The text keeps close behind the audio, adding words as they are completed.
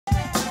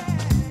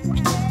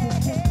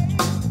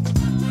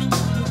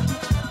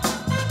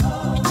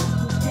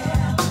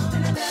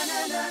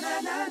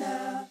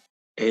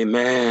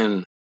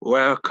Amen.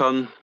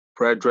 Welcome,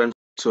 brethren,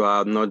 to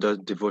another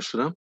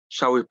devotional.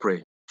 Shall we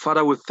pray?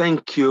 Father, we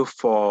thank you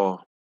for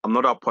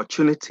another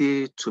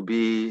opportunity to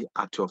be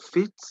at your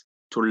feet,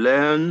 to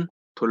learn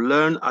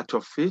at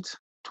your feet,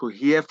 to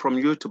hear from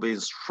you, to be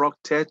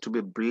instructed, to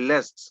be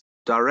blessed,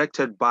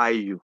 directed by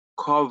you,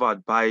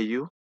 covered by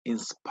you,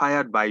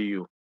 inspired by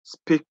you.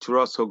 Speak to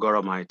us, O God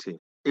Almighty,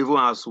 even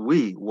as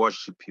we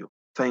worship you.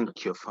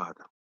 Thank you,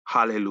 Father.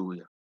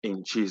 Hallelujah.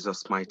 In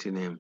Jesus' mighty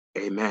name.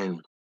 Amen.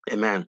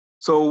 Amen.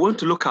 So we want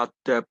to look at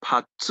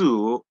part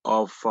 2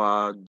 of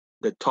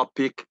the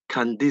topic,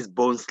 Can These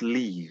Bones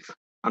Live?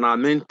 And our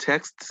main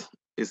text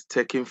is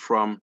taken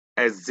from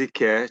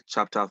Ezekiel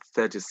chapter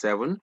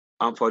 37.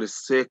 And for the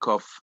sake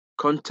of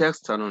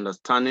context and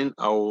understanding,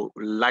 I would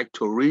like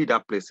to read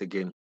that place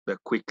again,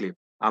 but quickly.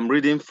 I'm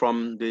reading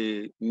from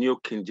the New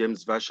King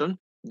James Version.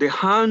 The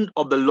hand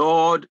of the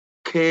Lord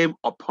came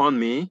upon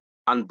me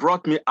and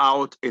brought me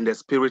out in the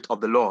spirit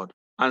of the Lord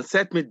and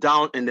set me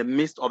down in the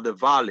midst of the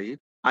valley,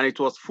 and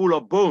it was full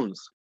of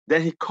bones.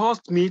 Then he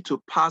caused me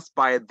to pass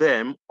by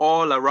them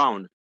all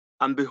around,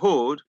 and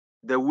behold,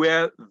 there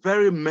were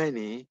very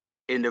many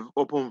in the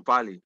open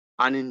valley,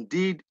 and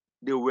indeed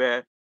they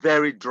were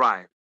very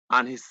dry.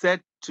 And he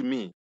said to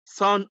me,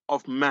 Son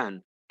of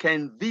man,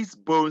 can these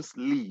bones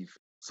live?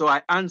 So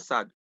I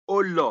answered, O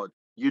Lord,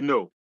 you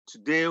know.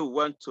 Today we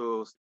want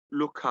to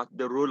look at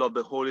the role of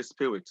the Holy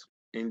Spirit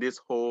in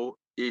this whole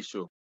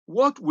issue.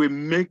 What will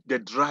make the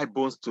dry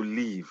bones to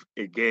live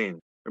again?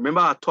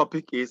 Remember, our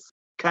topic is,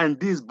 can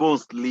these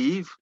bones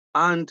live?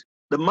 And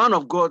the man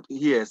of God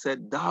here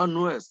said, Thou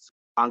knowest.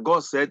 And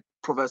God said,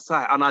 prophesy.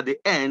 And at the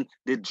end,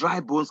 the dry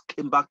bones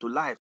came back to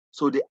life.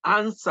 So the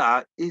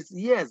answer is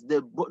yes,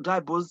 the dry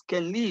bones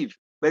can live.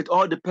 But it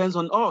all depends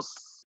on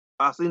us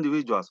as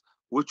individuals,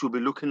 which we'll be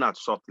looking at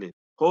shortly.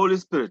 Holy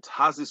Spirit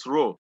has his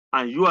role,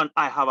 and you and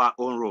I have our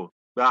own role.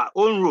 But our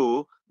own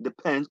role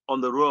depends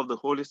on the role of the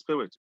Holy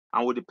Spirit,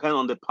 and will depend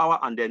on the power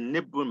and the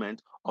enablement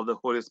of the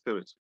Holy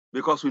Spirit.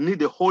 Because we need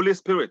the Holy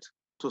Spirit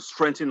to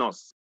strengthen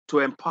us, to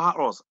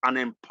empower us, and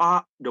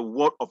empower the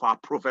word of our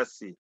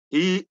prophecy.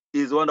 He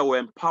is the one that will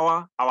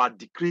empower our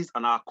decrees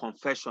and our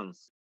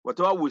confessions.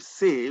 Whatever we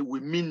say, we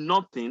mean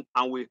nothing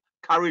and we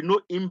carry no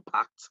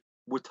impact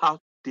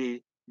without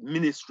the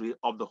ministry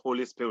of the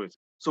Holy Spirit.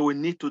 So we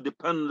need to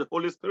depend on the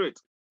Holy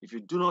Spirit. If you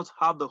do not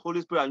have the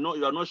Holy Spirit,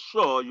 you are not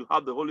sure you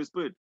have the Holy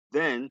Spirit,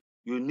 then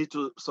you need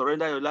to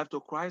surrender your life to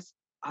Christ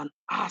and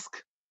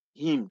ask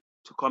him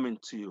to come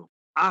into you.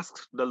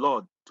 Ask the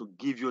Lord to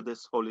give you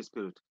this Holy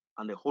Spirit,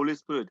 and the Holy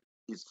Spirit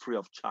is free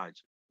of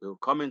charge. He will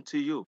come into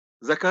you.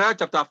 Zechariah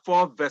chapter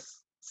 4,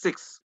 verse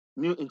 6,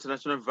 New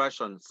International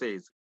Version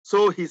says,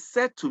 So he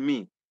said to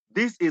me,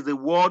 This is the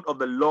word of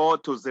the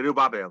Lord to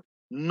Zerubbabel,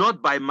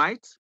 not by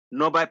might,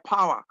 nor by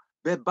power,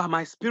 but by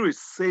my spirit,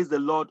 says the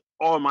Lord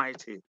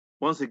Almighty.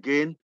 Once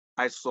again,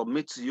 I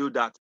submit to you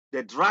that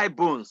the dry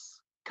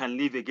bones can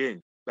live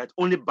again, but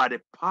only by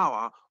the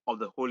power of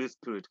the Holy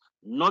Spirit,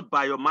 not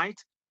by your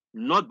might,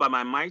 not by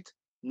my might,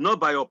 not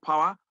by your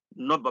power,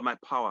 not by my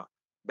power,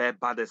 but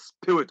by the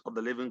Spirit of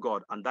the living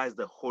God, and that is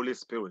the Holy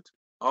Spirit.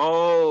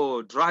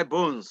 Oh, dry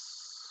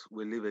bones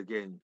will live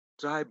again.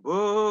 Dry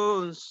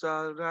bones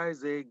shall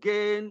rise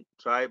again.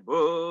 Dry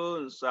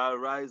bones shall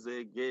rise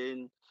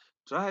again.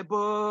 Dry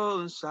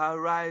bones shall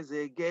rise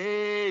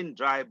again.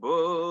 Dry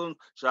bones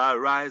shall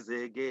rise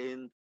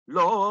again.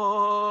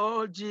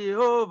 Lord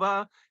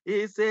Jehovah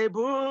is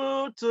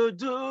able to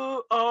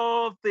do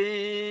all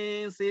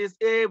things. Is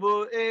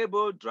able.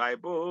 Dry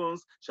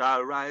bones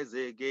shall rise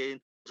again.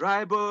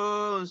 Dry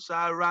bones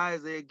shall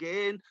rise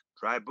again.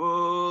 Dry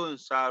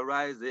bones shall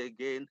rise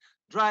again.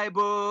 Dry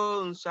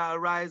bones shall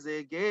rise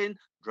again.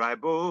 Dry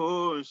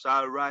bones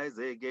shall rise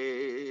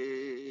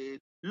again.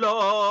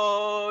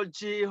 Lord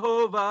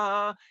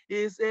Jehovah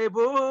is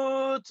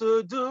able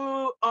to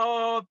do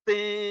all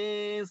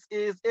things.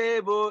 Is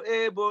able.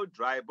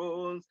 Dry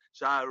bones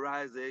shall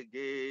rise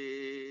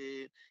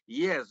again.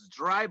 Yes,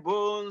 dry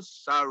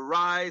bones shall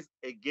rise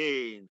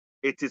again.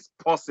 It is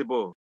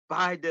possible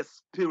by the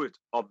Spirit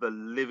of the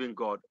living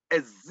God.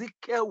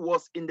 Ezekiel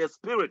was in the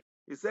Spirit.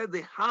 He said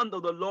the hand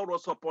of the Lord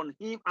was upon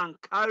him and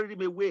carried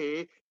him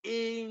away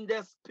in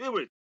the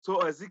Spirit. So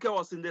Ezekiel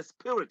was in the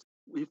Spirit.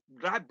 If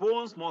dry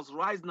bones must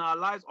rise in our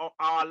lives,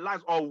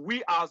 or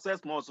we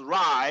ourselves must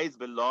rise,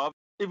 beloved,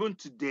 even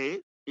today,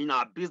 in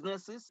our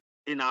businesses,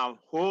 in our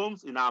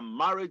homes, in our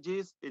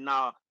marriages, in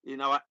our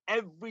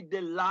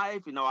everyday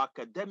life, in our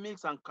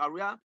academics and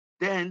career,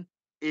 then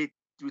it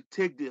will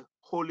take the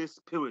Holy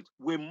Spirit.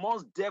 We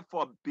must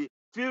therefore be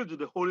filled with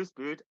the Holy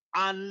Spirit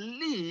and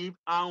live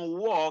and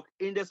walk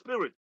in the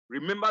Spirit.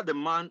 Remember the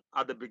man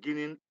at the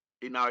beginning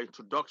in our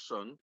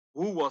introduction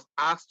who was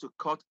asked to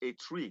cut a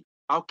tree.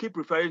 I'll keep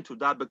referring to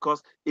that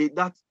because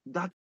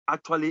that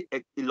actually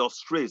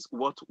illustrates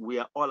what we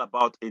are all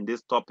about in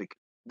this topic.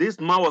 This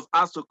man was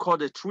asked to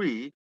cut a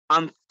tree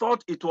and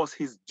thought it was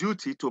his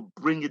duty to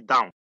bring it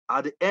down.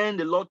 At the end,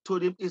 the Lord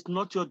told him, it's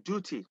not your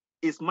duty,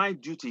 it's my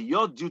duty.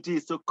 Your duty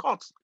is to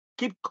cut.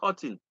 Keep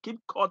cutting, keep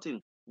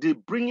cutting. The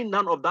bringing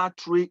down of that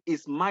tree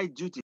is my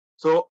duty.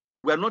 So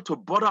We are not to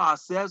bother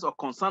ourselves or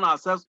concern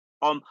ourselves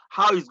on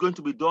how it's going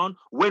to be done,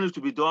 when it's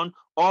to be done.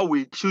 All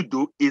we should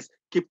do is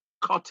keep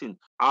cutting.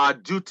 Our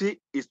duty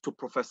is to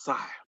prophesy.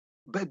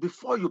 But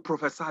before you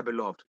prophesy,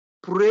 beloved,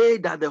 pray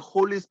that the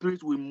Holy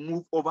Spirit will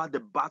move over the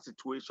bad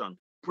situation.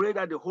 Pray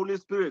that the Holy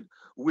Spirit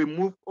will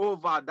move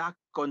over that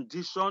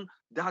condition,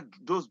 that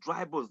those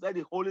dry bones. Let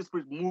the Holy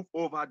Spirit move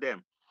over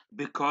them.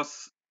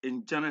 Because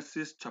in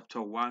Genesis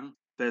chapter 1,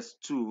 verse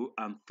 2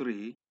 and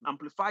 3,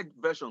 Amplified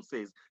Version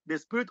says, the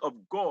Spirit of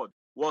God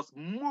was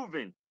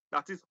moving,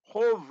 that is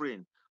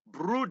hovering,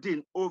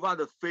 brooding over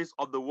the face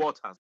of the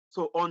waters.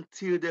 So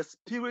until the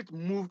Spirit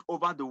moved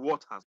over the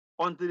waters,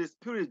 until the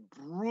Spirit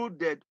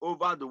brooded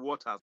over the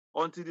waters,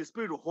 until the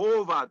Spirit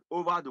hovered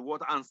over the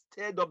water and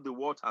stirred up the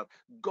waters,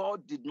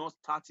 God did not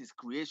start his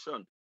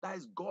creation. That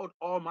is God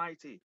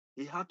Almighty.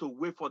 He had to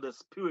wait for the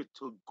Spirit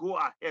to go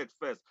ahead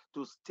first,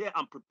 to stir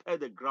and prepare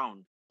the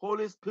ground.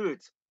 Holy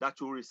Spirit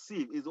that you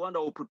receive is the one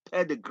that will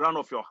prepare the ground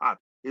of your heart.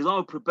 He's the one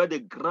who will prepare the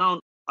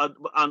ground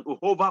and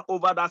hover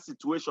over that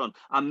situation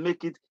and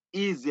make it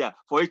easier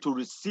for it to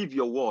receive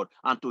your word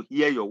and to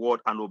hear your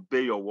word and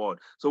obey your word.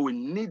 So we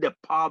need the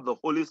power of the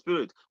Holy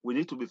Spirit. We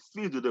need to be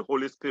filled with the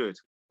Holy Spirit.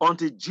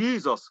 Until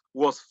Jesus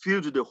was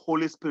filled with the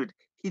Holy Spirit,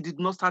 he did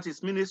not start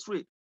his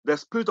ministry. The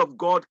Spirit of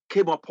God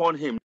came upon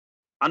him.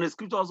 And the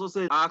scripture also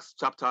says, Acts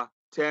chapter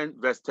 10,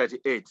 verse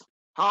 38,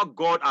 how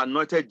God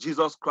anointed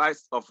Jesus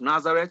Christ of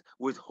Nazareth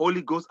with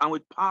Holy Ghost and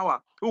with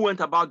power, who went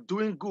about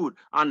doing good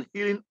and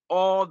healing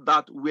all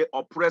that were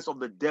oppressed of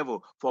the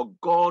devil, for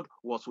God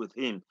was with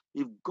him.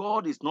 If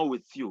God is not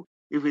with you,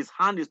 if his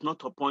hand is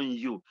not upon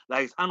you,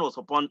 like his hand was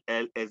upon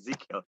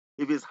Ezekiel,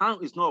 if his hand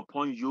is not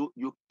upon you,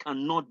 you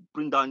cannot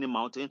bring down any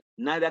mountain,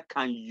 neither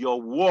can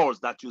your words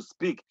that you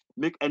speak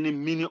make any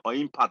meaning or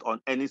impact on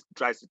any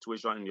dry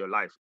situation in your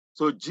life.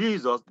 So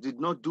Jesus did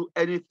not do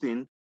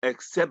anything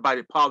except by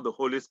the power of the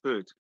Holy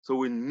Spirit. So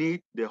we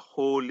need the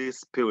Holy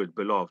Spirit,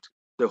 beloved.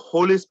 The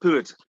Holy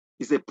Spirit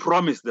is a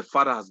promise the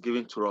Father has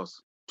given to us,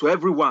 to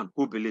everyone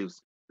who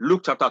believes.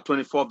 Luke chapter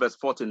 24, verse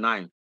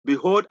 49.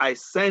 Behold, I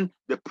send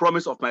the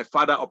promise of my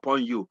Father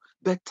upon you,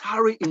 but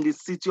tarry in the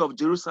city of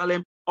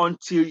Jerusalem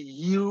until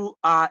you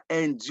are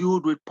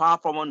endued with power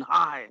from on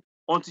high.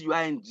 Until you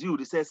are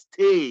endued, it says,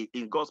 stay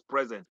in God's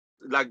presence.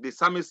 Like the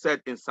psalmist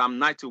said in Psalm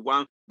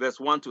 91,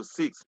 verse 1 to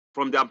 6,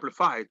 from the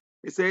Amplified,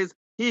 it says,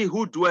 he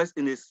who dwells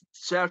in the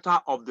shelter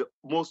of the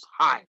Most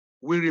High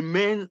will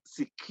remain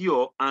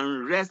secure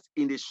and rest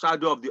in the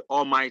shadow of the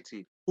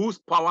Almighty, whose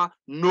power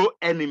no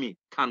enemy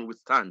can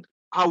withstand.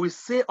 I will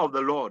say of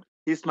the Lord,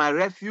 he is my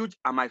refuge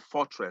and my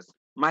fortress,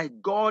 my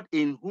God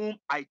in whom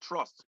I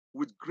trust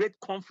with great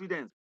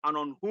confidence and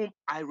on whom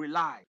I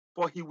rely.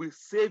 For he will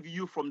save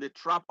you from the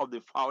trap of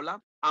the fowler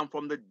and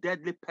from the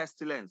deadly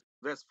pestilence.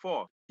 Verse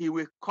 4, he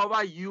will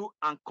cover you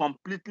and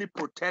completely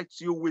protect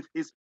you with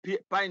his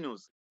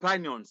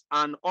pinions,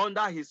 and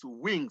under his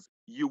wings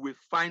you will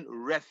find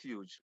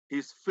refuge.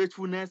 His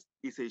faithfulness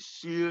is a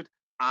shield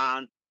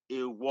and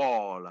a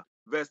wall.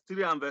 Verse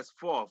 3 and verse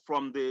 4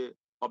 from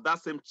of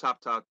that same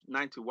chapter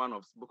 91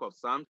 of the book of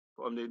Psalms,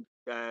 from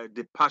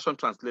the Passion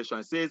Translation,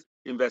 it says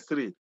in verse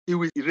 3, he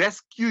will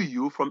rescue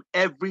you from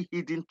every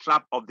hidden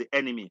trap of the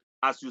enemy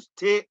as you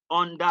stay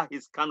under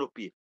his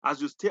canopy,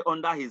 as you stay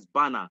under his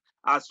banner,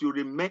 as you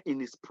remain in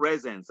his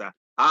presence,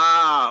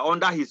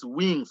 under his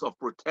wings of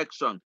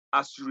protection.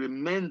 As you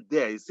remain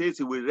there, it says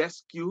he will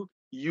rescue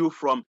you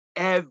from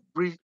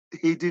every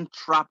hidden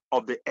trap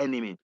of the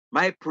enemy.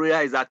 My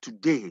prayer is that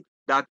today,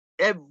 that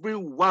every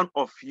one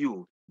of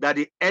you that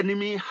the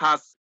enemy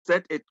has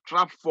set a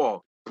trap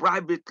for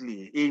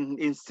privately,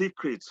 in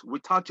secret,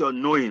 without your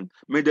knowing,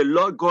 may the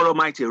Lord God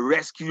Almighty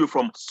rescue you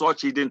from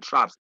such hidden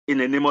traps in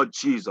the name of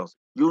Jesus.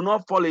 You will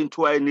not fall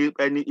into any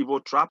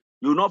evil trap.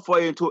 You will not fall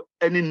into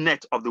any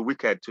net of the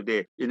wicked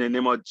today in the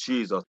name of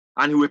Jesus.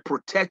 And he will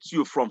protect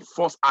you from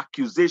false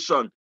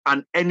accusation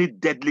and any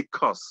deadly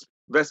curse.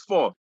 Verse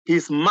 4,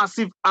 his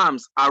massive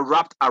arms are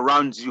wrapped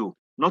around you,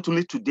 not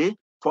only today,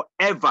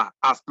 forever,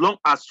 as long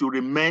as you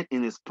remain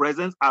in his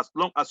presence, as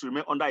long as you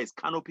remain under his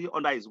canopy,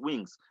 under his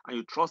wings, and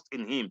you trust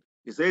in him.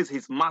 He says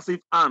his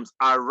massive arms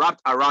are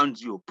wrapped around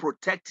you,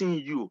 protecting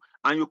you,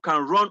 and you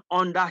can run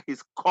under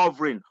his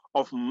covering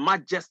of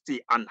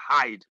majesty and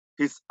hide.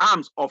 His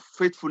arms of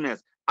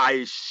faithfulness are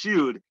a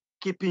shield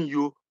keeping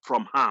you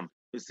from harm.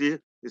 You see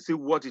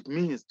what it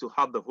means to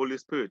have the Holy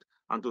Spirit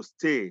and to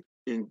stay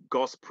in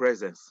God's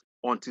presence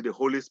until the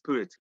Holy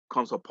Spirit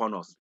comes upon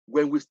us.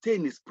 When we stay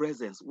in his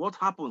presence, what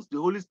happens? The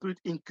Holy Spirit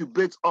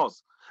incubates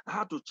us. I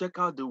had to check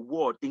out the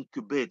word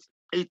incubate.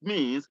 It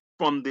means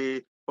from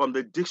the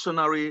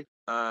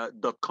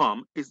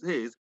dictionary.com, it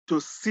says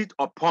to sit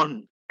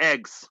upon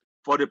eggs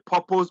for the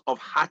purpose of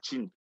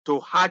hatching,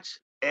 to hatch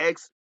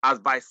eggs as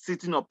by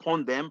sitting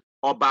upon them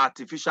or by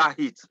artificial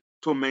heat,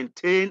 to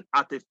maintain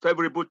at a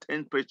favorable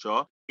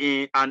temperature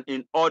in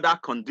other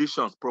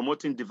conditions,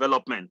 promoting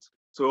development.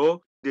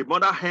 So the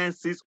mother hen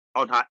sits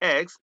on her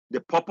eggs.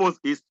 The purpose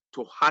is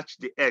to hatch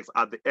the eggs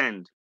at the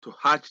end, to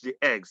hatch the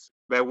eggs.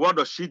 But what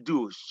does she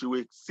do? She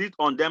will sit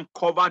on them,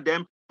 cover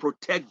them,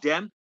 protect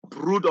them,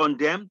 brood on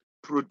them,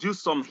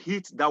 produce some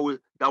heat that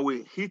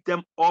will heat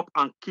them up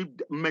and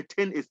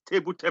maintain a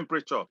stable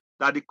temperature,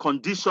 that the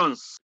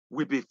conditions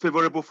will be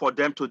favorable for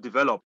them to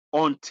develop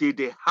until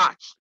they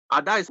hatch.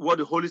 And that is what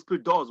the Holy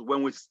Spirit does.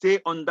 When we stay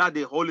under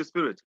the Holy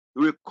Spirit,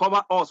 He will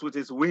cover us with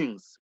His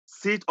wings,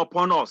 sit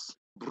upon us,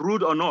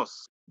 brood on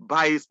us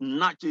by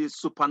His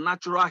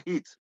supernatural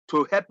heat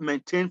to help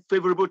maintain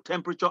favorable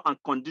temperature and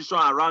condition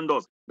around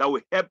us that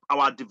will help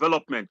our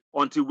development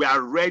until we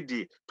are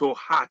ready to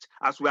hatch,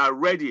 as we are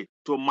ready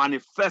to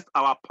manifest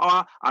our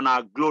power and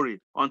our glory,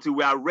 until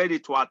we are ready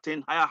to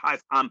attain higher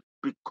heights and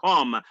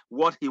become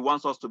what He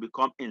wants us to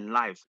become in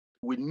life.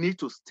 We need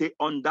to stay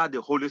under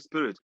the Holy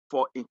Spirit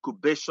for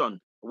incubation.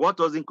 What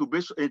does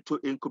incubation to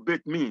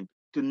incubate mean?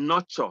 To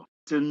nurture,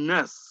 to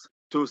nurse,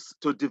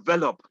 to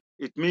develop.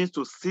 It means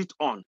to sit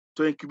on.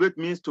 To incubate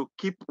means to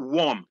keep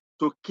warm,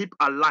 to keep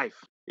alive.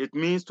 It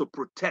means to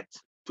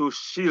protect, to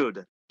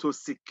shield, to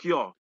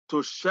secure,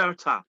 to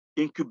shelter.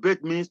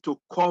 Incubate means to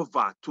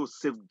cover, to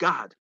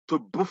safeguard, to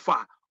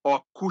buffer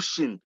or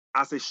cushion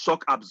as a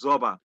shock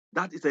absorber.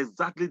 That is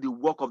exactly the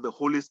work of the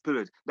Holy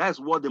Spirit. That is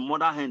what the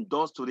mother hen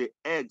does to the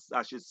eggs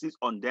as she sits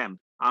on them,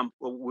 and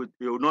will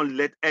not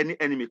let any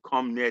enemy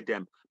come near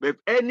them. But if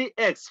any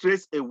egg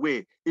strays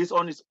away, is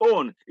on its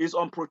own, is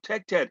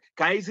unprotected,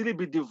 can easily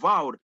be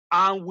devoured,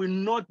 and will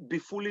not be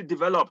fully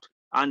developed,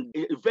 and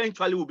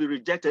eventually will be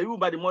rejected even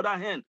by the mother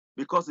hen,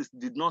 because it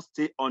did not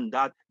stay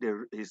under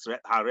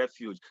her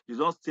refuge, did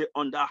not stay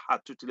under her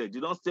tutelage,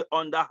 did not stay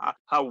under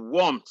her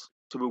warmth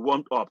to be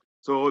warmed up.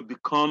 So it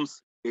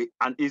becomes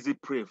an easy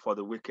prey for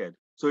the wicked.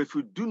 So if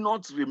you do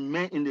not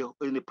remain in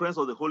the presence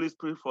of the Holy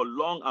Spirit for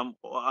long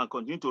and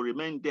continue to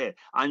remain there,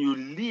 and you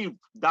leave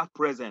that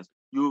presence,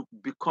 you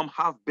become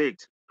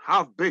half-baked.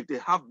 Half-baked, a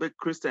half-baked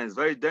Christian is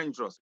very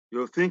dangerous.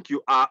 You think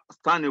you are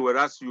standing,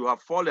 whereas you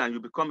have fallen, and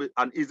you become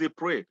an easy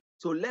prey.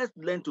 So let's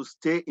learn to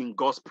stay in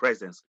God's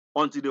presence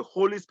until the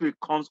Holy Spirit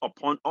comes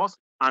upon us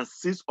and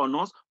sits on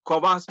us,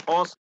 covers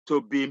us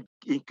to be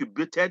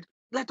incubated.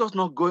 Let us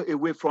not go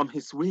away from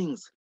His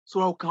wings,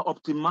 so we can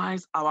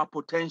optimize our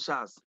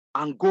potentials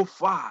and go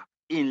far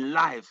in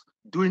life,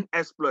 doing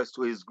exploits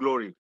to His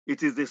glory.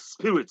 It is the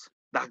Spirit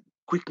that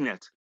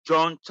quickeneth.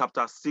 John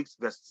chapter 6,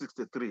 verse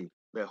 63.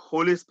 The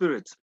Holy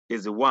Spirit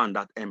is the one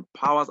that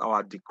empowers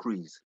our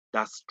decrees,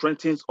 that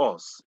strengthens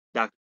us,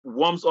 that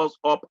warms us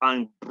up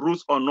and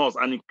brews on us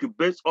and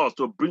incubates us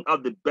to bring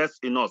out the best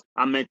in us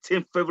and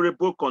maintain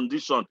favorable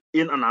condition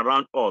in and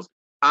around us.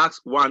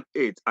 Acts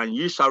 1:8, and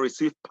ye shall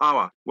receive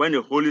power when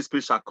the Holy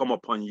Spirit shall come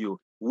upon you.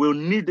 We'll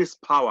need this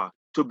power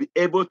to be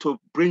able to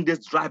bring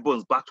these dry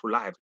bones back to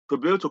life, to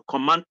be able to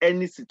command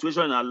any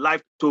situation in our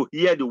life, to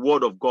hear the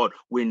word of God.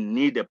 We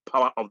need the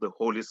power of the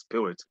Holy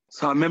Spirit.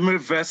 So our memory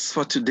verse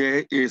for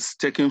today is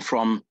taken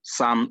from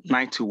Psalm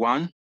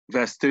 91,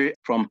 verse 3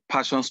 from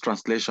Passion's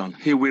translation.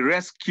 He will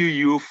rescue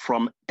you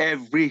from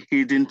every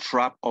hidden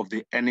trap of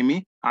the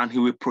enemy, and He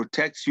will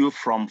protect you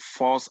from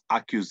false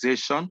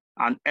accusation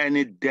and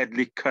any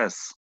deadly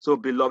curse. So,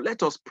 beloved,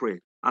 let us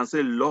pray and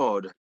say,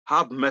 Lord,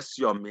 have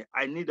mercy on me.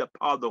 I need the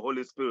power of the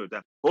Holy Spirit.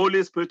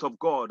 Holy Spirit of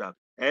God.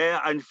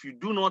 And if you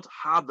do not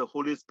have the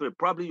Holy Spirit,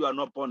 probably you are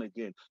not born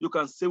again. You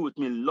can say with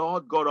me,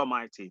 Lord God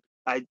Almighty,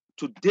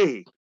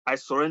 today I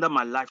surrender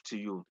my life to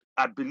you.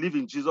 I believe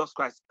in Jesus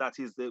Christ, that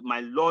He is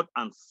my Lord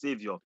and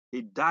Savior.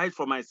 He died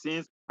for my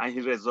sins and He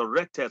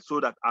resurrected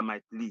so that I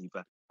might live.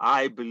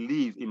 I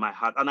believe in my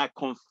heart and I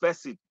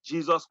confess it.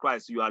 Jesus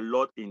Christ, you are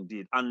Lord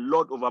indeed and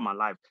Lord over my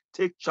life.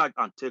 Take charge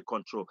and take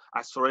control.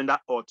 I surrender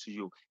all to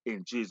you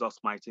in Jesus'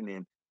 mighty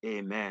name.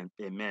 Amen.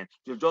 Amen.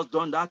 You've just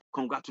done that.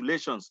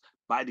 Congratulations.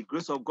 By the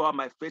grace of God,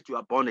 my faith, you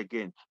are born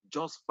again.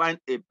 Just find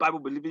a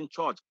Bible-believing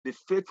church. The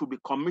faith will be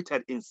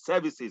committed in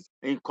services,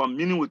 in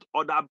communing with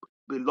other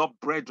beloved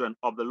brethren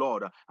of the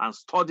Lord, and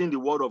studying the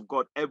word of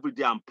God every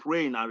day and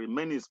praying and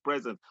remaining in His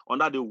presence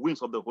under the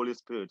wings of the Holy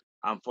Spirit.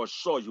 And for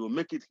sure, you will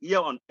make it here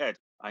on earth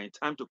and in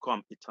time to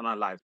come, eternal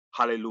life.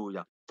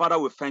 Hallelujah. Father,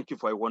 we thank you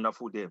for a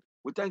wonderful day.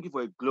 We thank you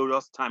for a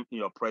glorious time in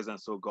your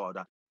presence, oh God.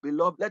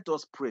 Beloved, let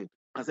us pray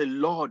and say,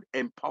 Lord,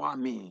 empower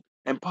me.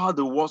 Empower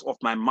the words of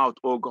my mouth,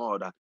 oh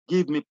God.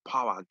 Give me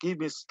power. Give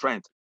me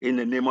strength in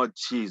the name of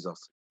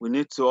Jesus. We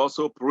need to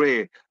also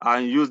pray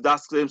and use that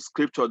same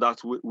scripture that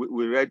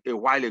we read a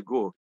while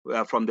ago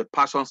from the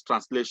Passion's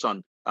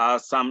translation,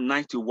 Psalm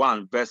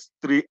 91, verse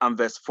 3 and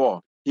verse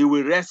 4. He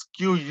will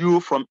rescue you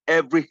from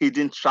every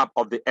hidden trap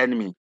of the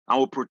enemy and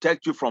will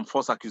protect you from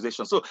false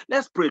accusations. So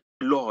let's pray,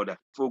 Lord,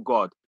 for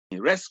God.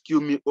 Rescue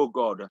me, oh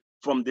God,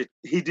 from the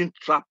hidden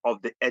trap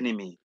of the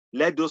enemy.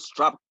 Let those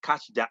traps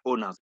catch their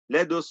owners.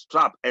 Let those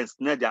traps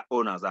ensnare their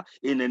owners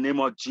in the name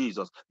of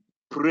Jesus.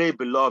 Pray,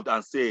 beloved,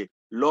 and say,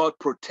 Lord,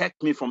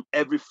 protect me from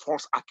every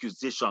false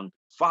accusation.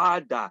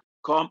 Father,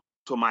 come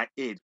to my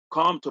aid.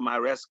 Come to my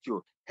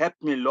rescue. Help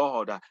me,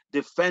 Lord.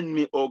 Defend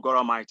me, O God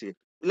Almighty.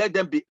 Let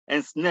them be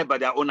ensnared by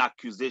their own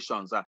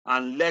accusations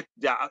and let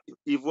their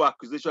evil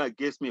accusation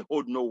against me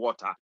hold no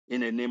water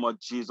in the name of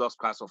Jesus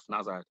Christ of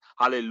Nazareth.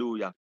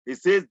 Hallelujah. It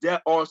says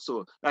there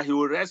also that He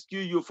will rescue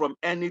you from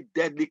any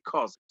deadly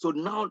curse. So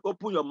now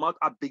open your mouth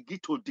and begin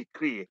to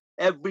decree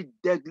every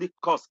deadly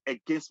curse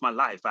against my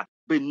life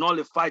be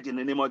nullified in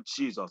the name of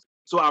Jesus.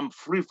 So I'm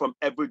free from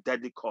every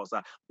deadly curse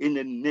in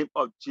the name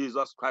of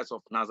Jesus Christ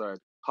of Nazareth.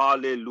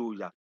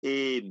 Hallelujah.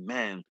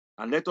 Amen.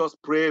 And let us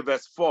pray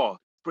verse 4.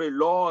 Pray,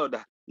 Lord,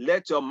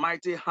 let your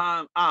mighty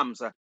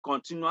arms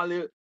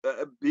continually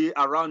be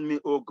around me,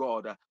 oh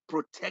God.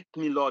 Protect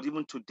me, Lord,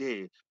 even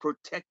today.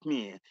 Protect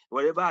me.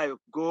 Wherever I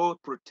go,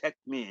 protect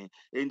me.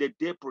 In the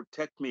day,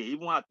 protect me.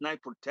 Even at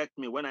night, protect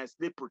me. When I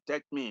sleep,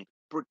 protect me.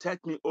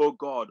 Protect me, oh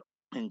God.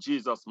 In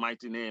Jesus'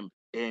 mighty name,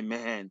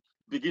 amen.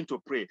 Begin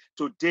to pray.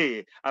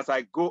 Today, as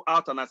I go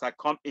out and as I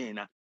come in,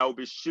 I will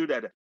be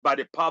shielded by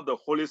the power of the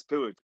Holy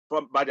Spirit,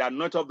 by the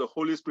anointing of the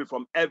Holy Spirit,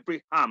 from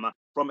every harm,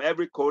 from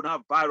every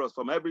coronavirus,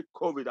 from every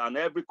COVID and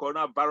every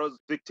coronavirus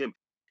victim.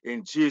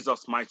 In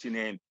Jesus' mighty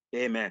name,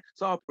 amen.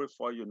 So I'll pray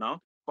for you now.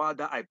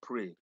 Father, I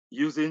pray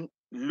using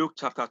Luke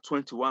chapter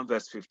 21,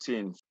 verse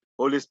 15.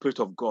 Holy Spirit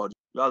of God,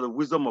 you are the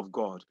wisdom of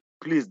God.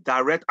 Please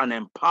direct and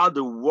empower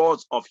the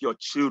words of your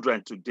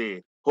children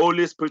today.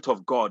 Holy Spirit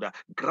of God,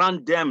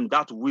 grant them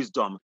that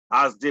wisdom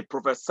as they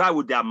prophesy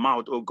with their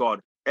mouth, oh God.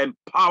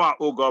 Empower,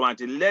 oh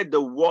God, and let the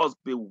words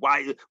be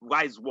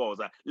wise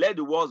words. Let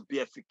the words be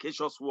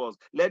efficacious words.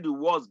 Let the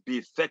words be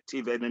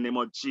effective in the name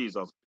of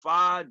Jesus.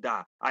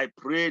 Father, I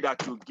pray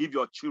that you give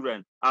your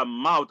children a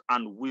mouth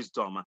and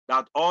wisdom,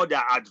 that all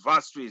their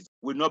adversaries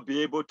will not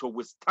be able to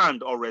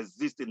withstand or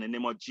resist in the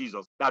name of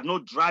Jesus, that no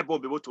driver will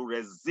be able to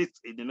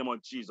resist in the name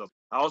of Jesus.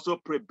 I also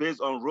pray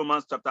based on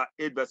Romans chapter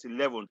 8, verse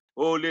 11,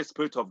 Holy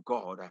Spirit of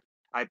God,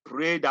 I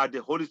pray that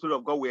the Holy Spirit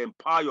of God will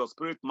empower your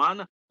spirit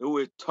man, who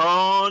in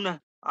turn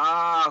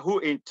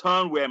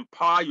will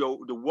empower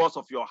the words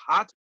of your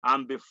heart,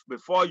 and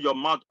before your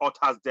mouth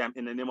utters them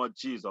in the name of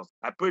Jesus.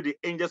 I pray the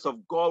angels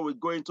of God will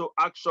go into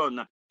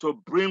action to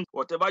bring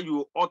whatever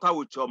you utter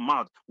with your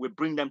mouth, will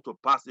bring them to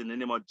pass in the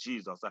name of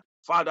Jesus.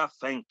 Father,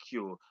 thank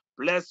you.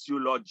 Bless you,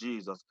 Lord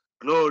Jesus.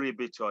 Glory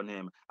be to your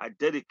name. I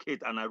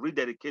dedicate and I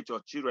rededicate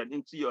your children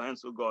into your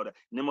hands, O God. In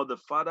the name of the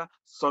Father,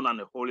 Son, and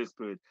the Holy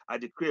Spirit. I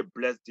decree a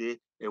blessed day,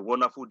 a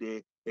wonderful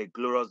day, a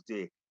glorious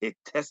day, a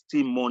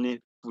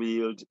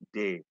testimony-filled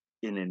day.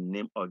 In the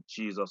name of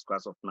Jesus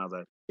Christ of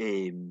Nazareth.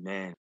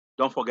 Amen.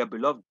 Don't forget,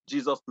 beloved,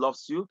 Jesus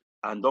loves you.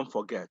 And don't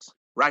forget,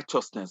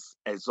 righteousness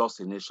exalts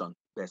a nation,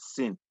 but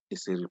sin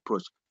is a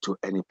reproach to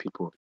any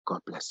people. God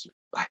bless you.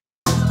 Bye.